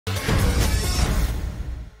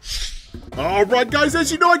Alright guys,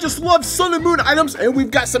 as you know, I just love Sun and Moon items, and we've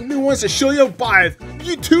got some new ones to show you by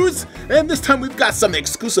Youtooz, and this time we've got some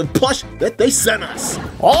exclusive plush that they sent us.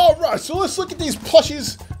 Alright, so let's look at these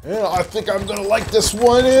plushies, and I think I'm gonna like this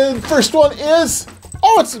one. And first one is,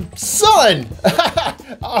 oh, it's a sun!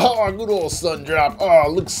 Oh, good old sun drop. Oh,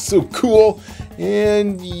 it looks so cool.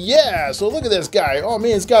 And yeah, so look at this guy. Oh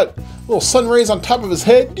man, he's got little sun rays on top of his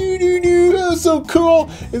head. Oh, so cool.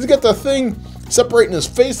 He's got the thing separating his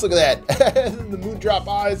face. Look at that. And the moon drop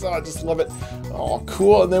eyes. Oh, I just love it. Oh,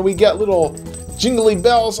 cool. And then we got little jingly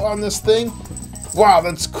bells on this thing. Wow,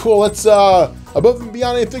 that's cool. That's above and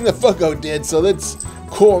beyond anything that Funko did. So that's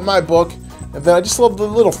cool in my book. And then I just love the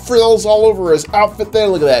little frills all over his outfit there.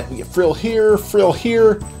 Look at that. We get frill here, frill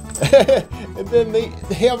here. And then they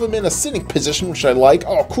have him in a sitting position, which I like.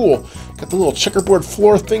 Oh, cool. Got the little checkerboard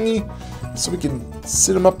floor thingy, so we can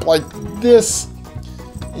sit him up like this.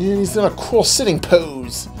 And he's in a cool sitting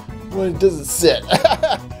pose when he doesn't sit.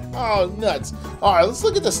 Oh, nuts. All right, let's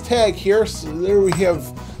look at this tag here. So there we have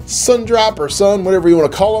Sun Drop or Sun, whatever you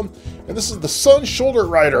want to call him. And this is the Sun Shoulder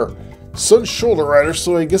Rider. Sun Shoulder Rider,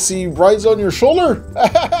 so I guess he rides on your shoulder?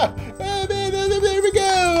 There we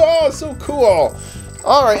go. Oh, so cool.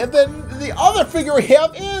 All right, and then the other figure we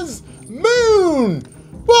have is Moon.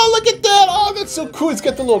 Well, look at that. Oh, that's so cool. He's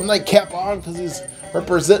got the little nightcap on because he's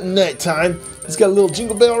representing nighttime. He's got a little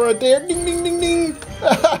jingle bell right there. Ding, ding, ding, ding.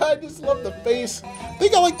 I just love the face. I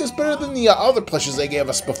think I like this better than the other plushes they gave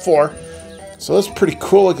us before. So that's pretty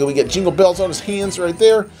cool. Look, we get jingle bells on his hands right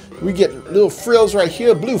there. We get little frills right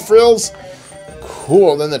here, blue frills.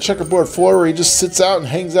 Cool. Then the checkerboard floor where he just sits out and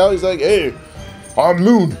hangs out. He's like, hey, I'm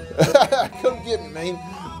Moon. Come get me, man.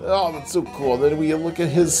 Oh, that's so cool. Then we look at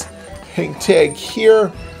his hang tag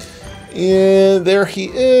here. And there he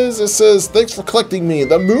is. It says, thanks for collecting me,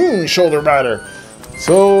 the Moon Shoulder Rider.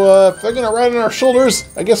 So if they're going to ride on our shoulders,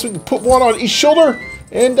 I guess we can put one on each shoulder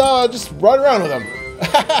and just ride around with them.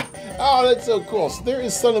 Oh, that's so cool. So there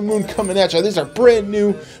is Sun and Moon coming at you. These are brand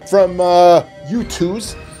new from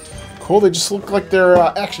Youtooz. Cool. They just look like their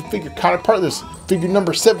action figure counterpart. This figure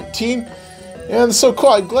number 17. And it's so cool.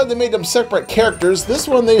 I'm glad they made them separate characters. This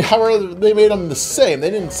one, however, they made them the same. They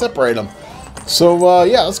didn't separate them. So,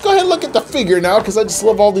 yeah, let's go ahead and look at the figure now, because I just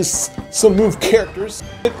love all these Sun Move characters.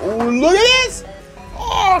 Oh, look at this!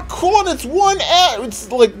 Oh, cool, and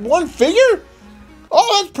it's like one figure?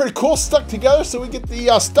 Oh, that's pretty cool, stuck together, so we get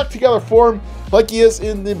the stuck together form like he is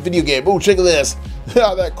in the video game. Oh, check this.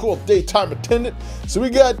 That cool daytime attendant. So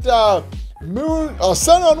we got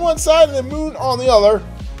Sun on one side and then Moon on the other.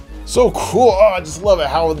 So cool. Oh, I just love it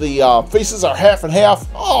how the faces are half and half.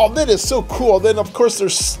 Oh, that is so cool. Then, of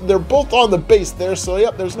course, they're both on the base there. So,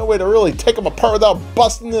 yep, there's no way to really take them apart without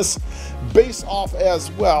busting this base off as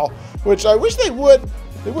well, which I wish they would.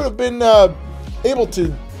 They would have been able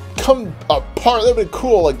to come apart. That would have been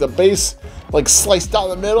cool, like the base, like sliced down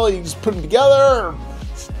the middle. You just put them together, or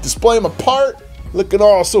display them apart. Looking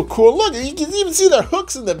all so cool. Look, you can even see their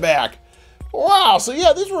hooks in the back. Wow. So,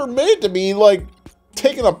 yeah, these were made to be, like,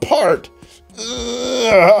 taken apart.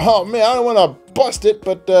 Oh man, I don't want to bust it,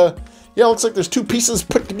 but yeah, it looks like there's two pieces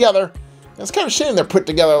put together. It's kind of a shame they're put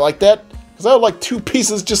together like that, because I would like two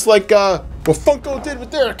pieces just like what Funko did with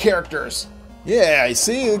their characters. Yeah, you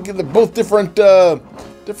see, they're both different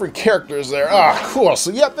characters there. Ah, cool.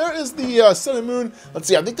 So yeah, there is the Sun and Moon. Let's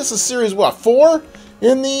see, I think this is series what, 4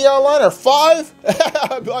 in the line, or 5?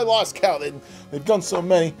 I lost count. They've done so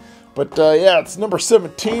many, but yeah, it's number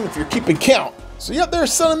 17 if you're keeping count. So yeah,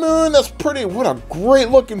 there's Sun and Moon. That's pretty, what a great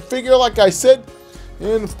looking figure, like I said.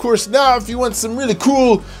 And of course now, if you want some really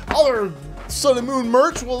cool other Sun and Moon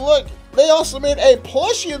merch, well look, they also made a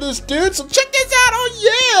plushie of this dude, so check this out.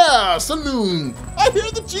 Oh yeah, Sun and Moon. I hear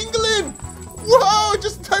the jingling. Whoa,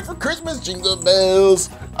 just in time for Christmas, jingle bells.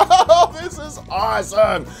 Oh, this is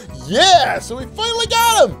awesome. Yeah, so we finally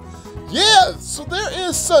got him. Yeah, so there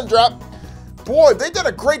is Sun Drop. Boy, they did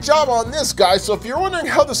a great job on this guy. So if you're wondering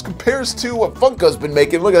how this compares to what Funko's been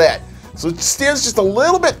making, look at that. So it stands just a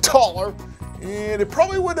little bit taller, and it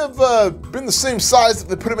probably would have been the same size if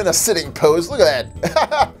they put him in a sitting pose. Look at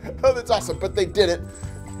that. Oh, that's awesome, but they did it.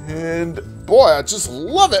 And boy, I just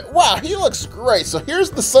love it. Wow, he looks great. So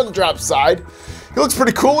here's the Sun Drop side. He looks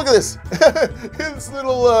pretty cool. Look at this. His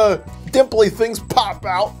little dimply things pop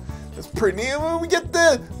out. That's pretty neat. We get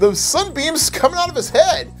the sunbeams coming out of his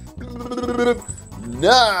head.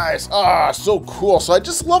 Nice. Ah, so cool. So I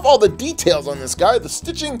just love all the details on this guy. The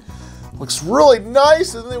stitching looks really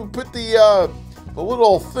nice, and then we put the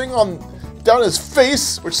little thing on down his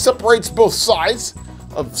face, which separates both sides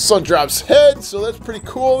of Sun Drop's head. So that's pretty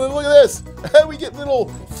cool. And look at this. We get little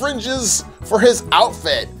fringes for his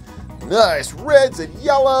outfit. Nice, reds and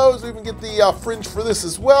yellows. We even get the fringe for this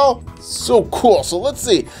as well. So cool. So let's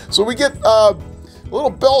see. So we get little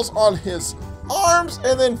bells on his arms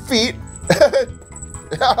and then feet.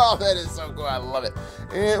 Oh, that is so cool. I love it.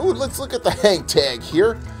 And ooh, let's look at the hang tag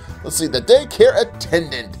here. Let's see, the daycare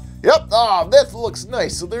attendant. Yep. Oh, that looks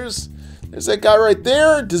nice. So there's that guy right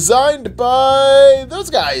there, designed by those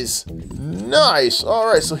guys. Nice. All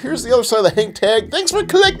right, so here's the other side of the hang tag. Thanks for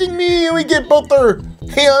collecting me. We get both their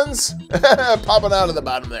hands popping out of the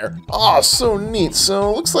bottom there. Oh, so neat.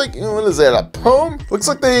 So looks like, what is that, a poem? Looks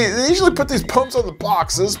like they usually put these poems on the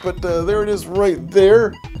boxes, but there it is right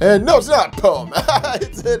there. And no, it's not a poem.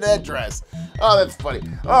 It's an address. Oh, that's funny.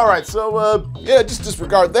 All right, so yeah, just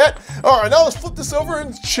disregard that. All right, now let's flip this over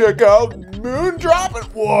and check out Moondrop. And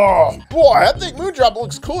whoa, boy, I think Moondrop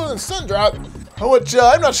looks cooler than Sundrop, which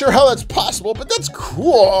I'm not sure how that's possible, but that's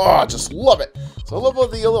cool. Oh, I just love it. So I love how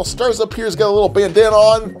the little stars up here. He's got a little bandana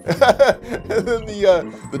on, and then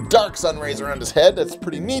the dark sun rays around his head. That's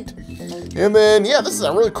pretty neat. And then yeah, this is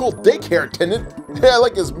a really cool daycare attendant. Yeah, I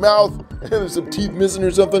like his mouth. And there's some teeth missing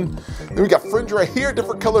or something. Then we got fringe right here,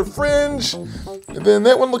 different colored fringe. And then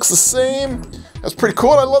that one looks the same. That's pretty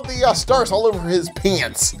cool. And I love the stars all over his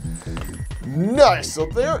pants. Nice. So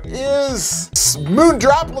there is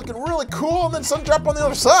Moondrop looking really cool, and then Sundrop on the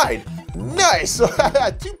other side. Nice. So 2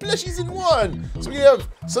 plushies in one. So we have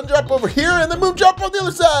Sundrop over here and then Moondrop on the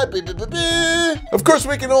other side. Of course,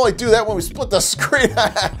 we can only do that when we split the screen.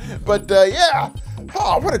 But yeah.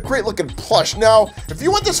 Oh, what a great looking plush. Now, if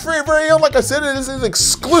you want this for your very own, like I said, it is an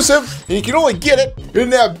exclusive, and you can only get it in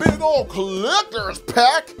that big old collector's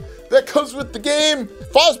pack that comes with the game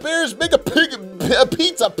Fazbear's Mega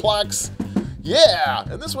Pizza Plex. Yeah,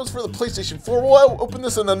 and this one's for the PlayStation 4. We'll open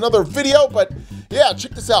this in another video, but yeah,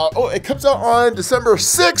 check this out. Oh, it comes out on December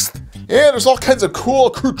 6th, and there's all kinds of cool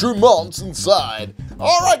accoutrements inside.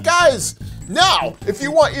 All right, guys. Now, if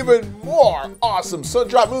you want even more awesome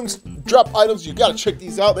Sundrop, Moondrop items, you gotta check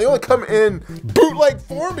these out. They only come in bootleg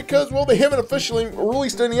form because, well, they haven't officially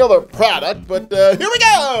released any other product. But here we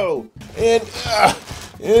go! And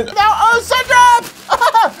now, oh, Sundrop!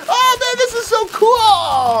 Oh man, this is so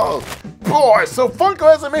cool! Boy, so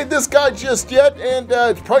Funko hasn't made this guy just yet, and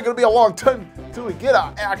it's probably gonna be a long time until we get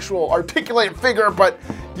an actual articulated figure. But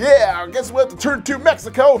yeah, I guess we'll have to turn to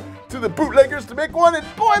Mexico to the bootleggers to make one, and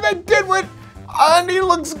boy, they did one! And he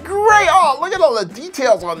looks great. Oh, look at all the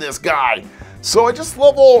details on this guy. So I just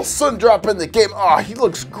love old Sundrop in the game. Oh, he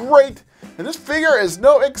looks great. And this figure is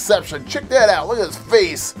no exception. Check that out. Look at his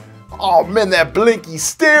face. Oh, man, that blinky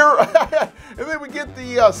stare. And then we get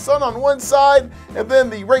the sun on one side, and then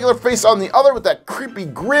the regular face on the other with that creepy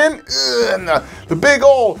grin. Ugh, and the big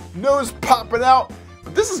old nose popping out.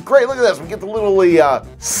 But this is great. Look at this. We get the little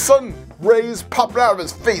sun rays popping out of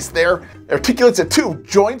his face there. It articulates at 2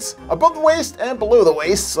 joints, above the waist and below the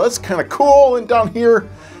waist. So that's kind of cool. And down here,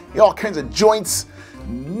 you know, all kinds of joints.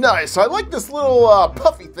 Nice. So I like this little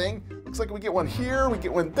puffy thing. Looks like we get one here, we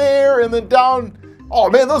get one there, and then down. Oh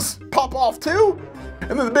man, those pop off too.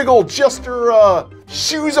 And then the big old jester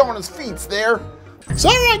shoes on his feet there. So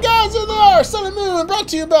alright guys, there they are, Sun and Moon, brought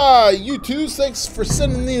to you by Youtooz. Thanks for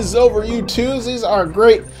sending these over, Youtooz. These are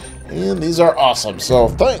great, and these are awesome, so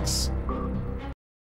thanks.